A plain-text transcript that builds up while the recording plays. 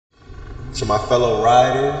To my fellow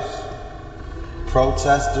riders,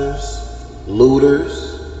 protesters,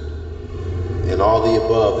 looters, and all the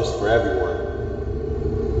above. This is for everyone.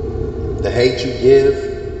 The hate you give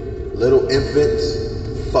little infants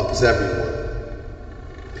fucks everyone.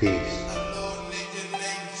 Peace.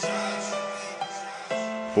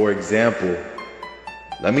 For example,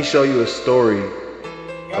 let me show you a story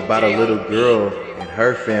about a little girl and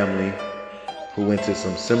her family who went to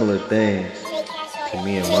some similar things to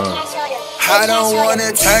me and mom. I don't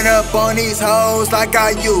wanna turn up on these hoes like I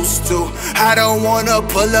used to. I don't wanna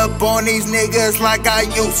pull up on these niggas like I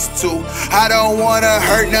used to. I don't wanna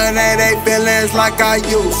hurt none of they feelings like I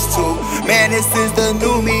used to. Man, this is the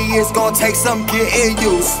new me, it's gonna take some getting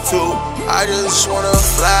used to. I just wanna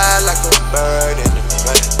fly like a bird in the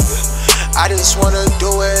plane. I just wanna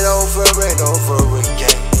do it over and over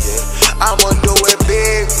again. I'ma do it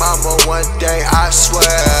big, mama, one day, I swear.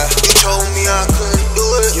 You told me I couldn't do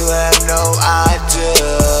it, you have no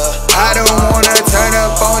idea. I don't wanna turn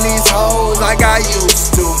up on these hoes like I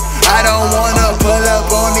used to. I don't wanna pull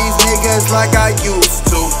up on these niggas like I used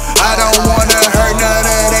to. I don't wanna hurt none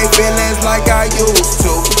of they feelings like I used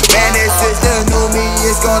to. Man, this is the new me,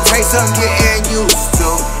 it's gonna take some getting used to.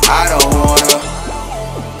 I don't wanna,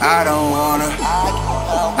 I don't wanna,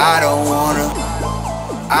 I don't wanna,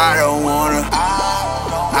 I don't wanna,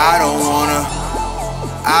 I don't wanna,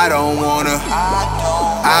 I don't wanna,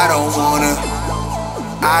 I don't wanna,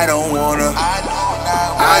 I don't wanna,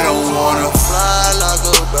 I don't wanna fly like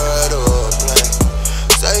a bird or a plane.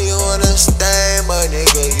 Say you wanna stay, but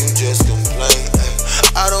nigga, you just complain.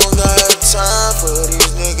 I don't got time for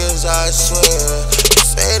these niggas, I swear. You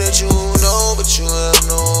say that you know, but you have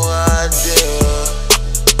no idea.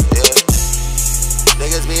 Yeah.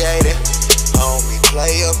 Niggas be hating, homie,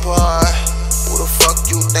 play a part. Who the fuck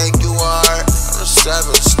you think you are? I'm a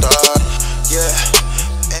 7-star, yeah.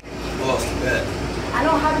 Lost the bet. I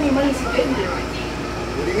don't have any money to give you.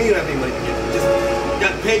 What do you mean you don't have any money to give you? Just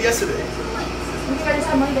got paid yesterday. You think I just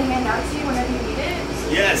have money to hand out to you whenever you need it?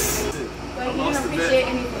 Yes. But you didn't appreciate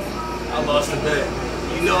anything. I lost the bet.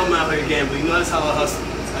 You know I'm out here gambling. You know that's how I hustle.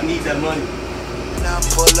 I need that money. Now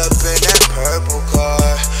pull up in that purple car.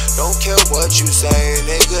 Don't care what you say,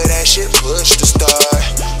 nigga, that shit push to start.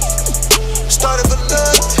 Started for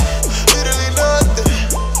nothing, literally nothing.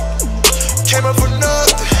 Came up for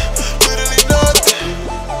nothing, literally nothing.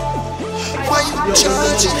 Why you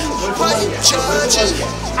judging? Why you judging?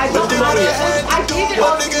 I don't wanna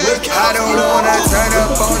turn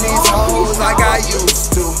up on these hoes like I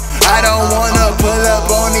used to. I don't wanna pull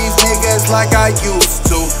up on these niggas like I used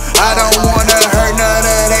to. I don't wanna hurt none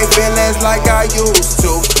of they feelings like I used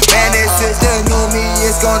to. Man, this is the new me,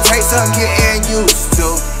 it's gonna take some getting used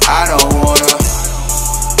to. I don't wanna,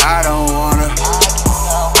 I don't wanna,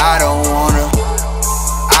 I don't wanna,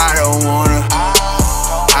 I don't wanna,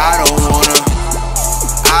 I don't wanna,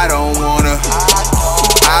 I don't wanna,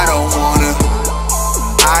 I don't wanna,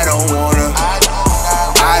 I don't wanna,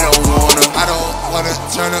 I don't wanna, I don't wanna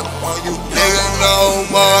turn up on you niggas no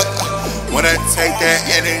more. Wanna take that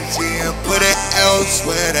energy and put it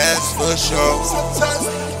elsewhere, that's for sure.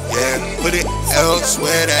 Yeah, put it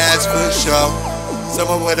elsewhere, that's for sure.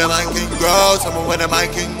 Someone where the mind can grow, someone where the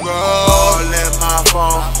mind can grow. Let my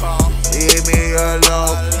phone, leave me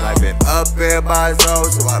alone. I've been up in my zone,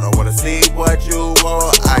 so I don't wanna see what you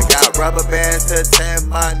want. I got rubber bands to tan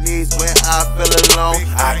my knees when I feel alone.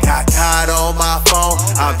 I got tired on my phone,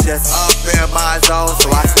 I'm just up in my zone, so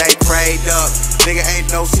I stay prayed up. Nigga, ain't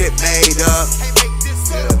no shit made up.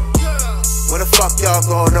 Yeah. When the fuck y'all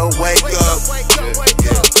gonna wake up?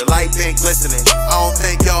 Yeah. The light been glistening. I don't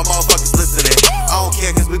think y'all motherfuckers listening. I don't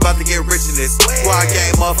care cause we about to get rich in this. Squad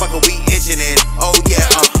game, motherfucker, we itching it. Oh yeah,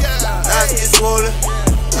 I get swollen.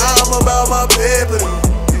 I'm about my paper.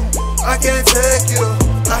 I can't take you.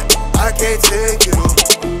 I can't take you.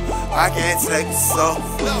 I can't take it soft.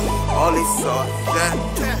 Only soft. Yeah.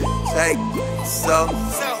 Take it soft.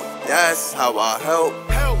 That's how I help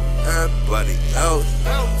everybody else.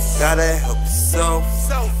 Gotta help yourself.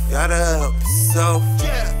 Gotta help yourself.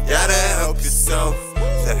 Gotta help yourself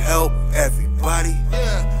to help everybody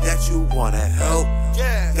that you wanna help.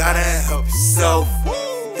 Gotta help yourself.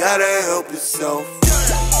 Gotta help yourself.